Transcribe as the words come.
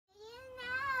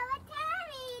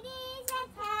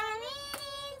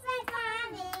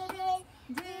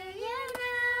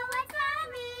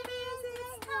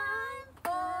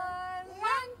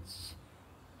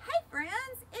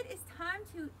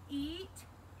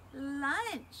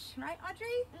lunch. Right,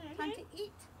 Audrey? Time to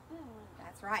eat.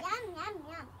 That's right. Yum, yum,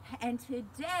 yum. And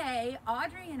today,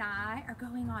 Audrey and I are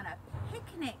going on a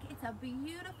picnic. It's a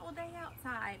beautiful day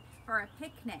outside for a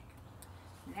picnic.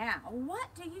 Now,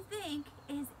 what do you think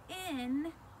is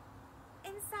inside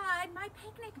my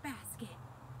picnic basket?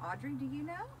 Audrey, do you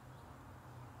know?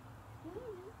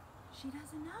 She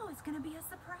doesn't know. It's going to be a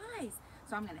surprise.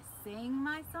 So I'm going to sing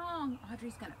my song.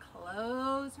 Audrey's going to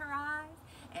close her eyes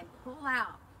and pull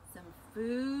out some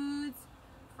foods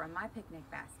from my picnic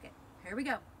basket. Here we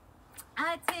go.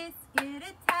 A tisket,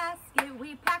 a tasket,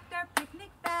 we packed our picnic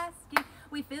basket.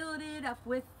 We filled it up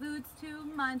with foods to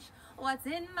munch. What's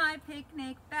in my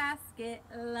picnic basket?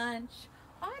 Lunch.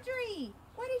 Audrey,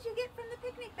 what did you get from the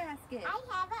picnic basket? I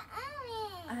have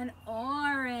An an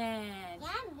orange. orange.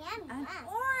 Yum, yum, An yum.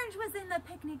 orange was in the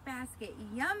picnic basket.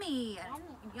 Yummy. Yummy.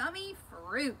 Yummy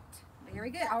fruit. Very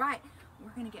good. All right.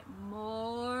 We're going to get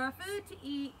more food to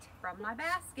eat from my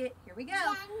basket. Here we go.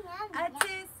 Yum, yum, A yum.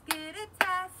 tisket, a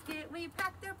tasket, we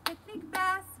packed our picnic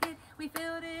basket. We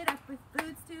filled it up with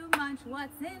foods to munch.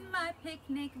 What's in my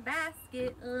picnic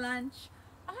basket? Lunch.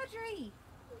 Audrey,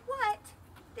 what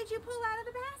did you pull out of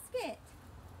the basket?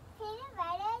 Peanut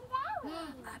butter and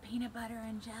jelly. A peanut butter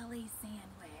and jelly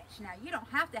sandwich. Now, you don't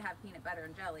have to have peanut butter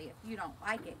and jelly if you don't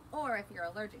like it or if you're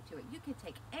allergic to it. You can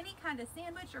take any kind of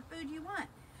sandwich or food you want.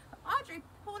 Audrey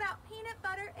pulled out peanut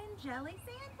butter and jelly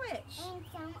sandwich. And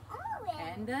some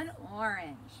orange. And an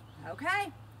orange.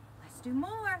 Okay, let's do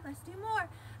more. Let's do more.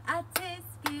 A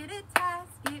tisket, a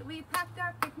tasket, we packed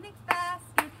our picnic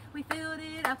basket. We filled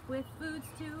it up with foods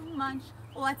to munch.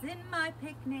 What's in my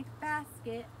picnic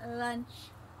basket? Lunch.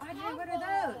 Audrey, what are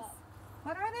those?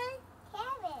 What are they?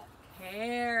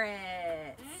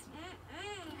 Carrot. Carrots.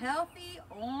 Healthy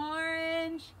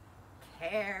orange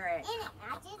carrot. And it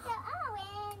matches the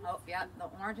orange. Oh, yep, the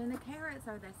orange and the carrots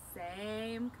are the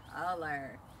same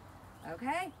color.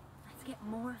 Okay, let's get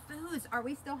more foods. Are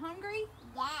we still hungry?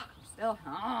 Yeah. Still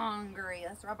hungry.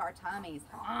 Let's rub our tummies.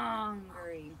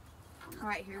 Hungry. All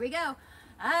right, here we go.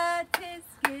 A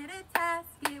tisket, a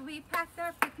tasket, we packed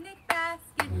our picnic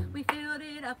basket. We filled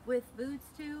it up with foods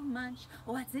to munch.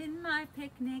 What's in my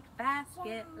picnic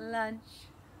basket? Lunch.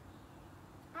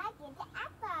 I get the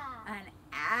apple. An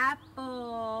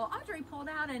apple. Audrey pulled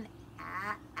out an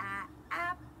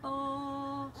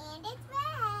apple. And it's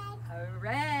red. A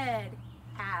red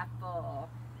apple.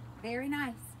 Very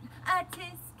nice. A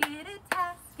tisket, a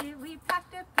tasket, we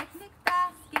packed a picnic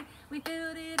basket. We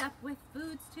filled it up with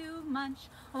foods to munch.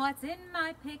 What's in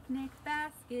my picnic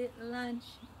basket? Lunch.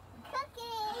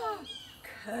 Cookies.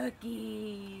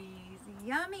 Cookies.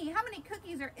 Yummy. How many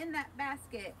cookies are in that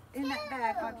basket? In that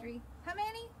bag, Two. Audrey? How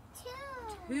many?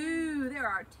 2. 2. There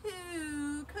are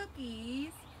 2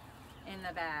 cookies in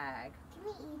the bag. Can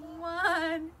we eat it?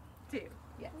 1, 2.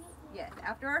 Yes. Yes.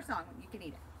 After our song, you can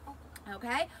eat it.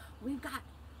 Okay? We've got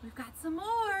some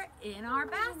more in our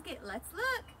basket. Let's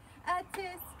look. A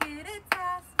tisket, a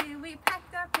tasket, we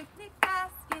packed our picnic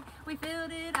basket. We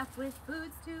filled it up with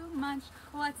foods to munch.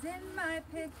 What's in my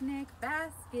picnic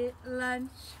basket?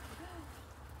 Lunch.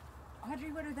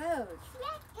 Audrey, what are those?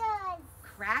 Crackers.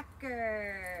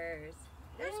 Crackers.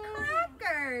 There's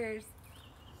crackers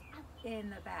in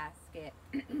the basket.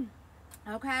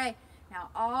 Okay, now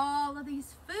all of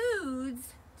these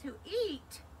foods to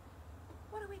eat,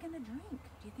 what are we going to drink?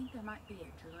 Do you think there might be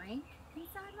a drink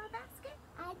inside my basket?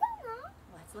 I don't know.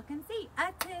 Let's look and see.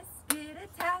 A tisket, a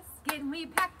tasket, we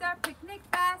packed our picnic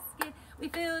basket. We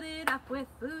filled it up with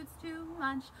foods to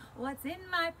munch. What's in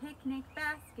my picnic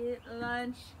basket?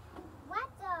 Lunch.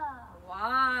 Water.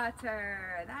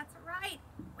 Water. That's right.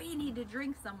 We need to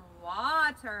drink some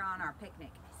water on our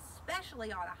picnic,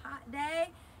 especially on a hot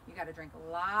day. You got to drink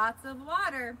lots of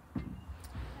water.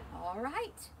 All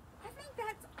right. I think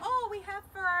that's all we have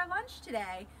for our lunch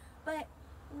today. But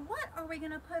what are we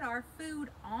going to put our food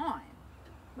on?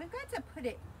 We've got to put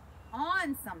it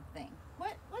on something.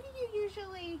 What do you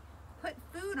usually put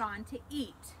food on to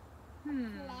eat?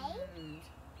 Plate?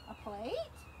 A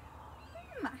plate?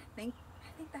 I think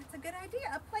that's a good idea.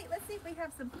 A plate. Let's see if we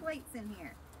have some plates in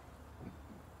here.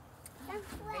 Some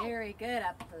plate. Very good.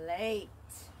 A plate.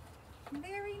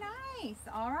 Very nice.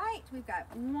 All right. We've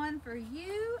got one for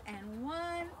you and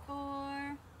one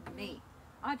for me.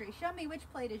 Audrey, show me which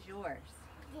plate is yours.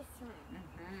 This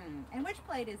one. And which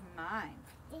plate is mine?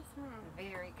 This one.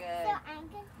 Very good. So I'm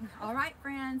going to... All right,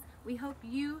 friends. We hope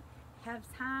you have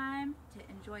time to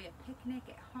enjoy a picnic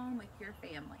at home with your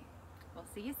family. We'll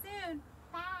see you soon.